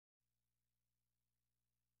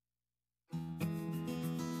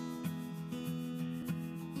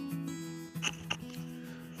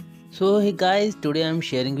So hey guys, today I'm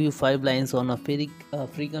sharing you 5 lines on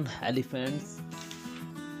African elephants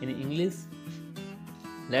in English.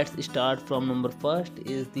 Let's start from number first.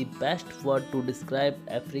 Is the best word to describe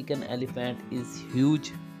African elephant is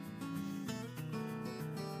huge.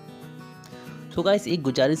 So guys, एक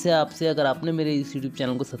गुजारिश है आपसे, अगर आपने मेरे इस YouTube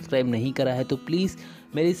channel को subscribe नहीं करा है तो प्लीज़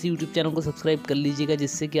मेरे इस YouTube चैनल को सब्सक्राइब कर लीजिएगा,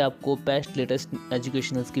 जिससे कि आपको बेस्ट लेटेस्ट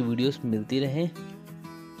एजुकेशनल्स की वीडियोस मिलती रहें।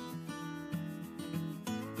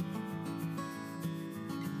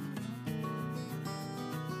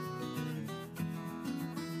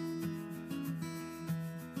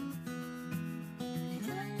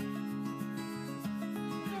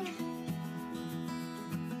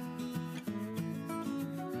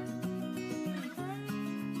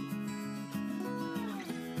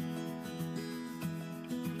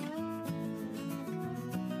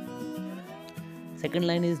 Second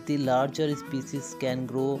line is the larger species can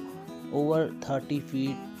grow over 30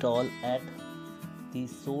 feet tall at the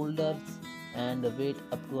shoulders and weight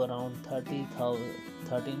up to around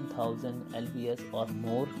 13,000 lbs or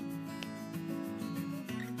more.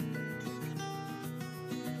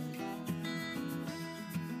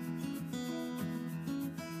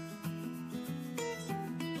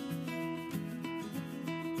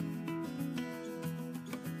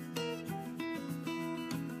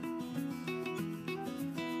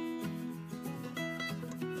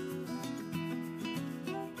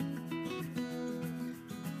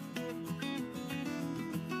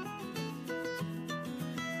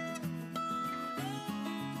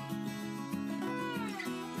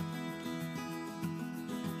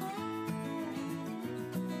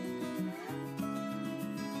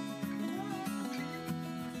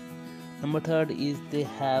 Number third is they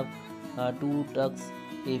have two tucks,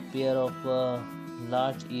 a pair of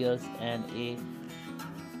large ears and a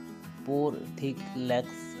four thick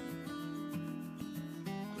legs.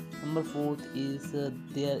 Number fourth is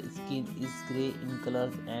their skin is grey in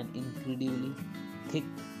color and incredibly thick.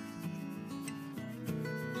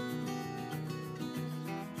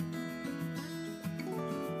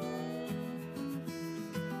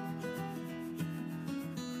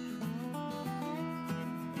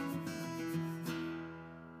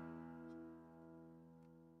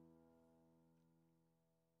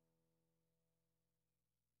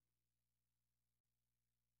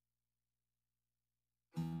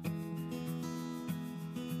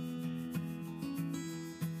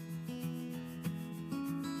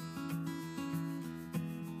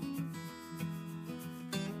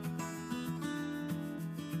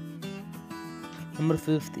 Number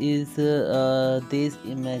fifth is these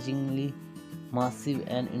amazingly massive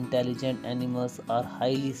and intelligent animals are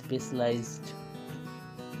highly specialized.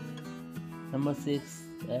 Number six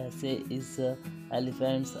is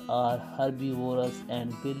elephants are herbivorous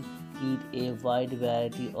and will eat a wide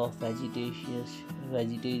variety of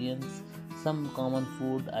vegetarians. Some common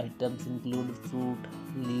food items include fruit,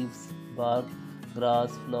 leaves, bark,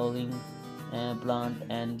 grass, flowering plant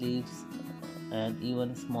and leaves, and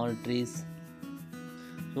even small trees.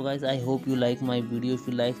 So guys, I hope you like my video. If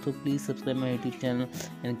you like, so please subscribe my YouTube channel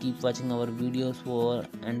and keep watching our videos for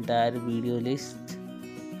entire video list.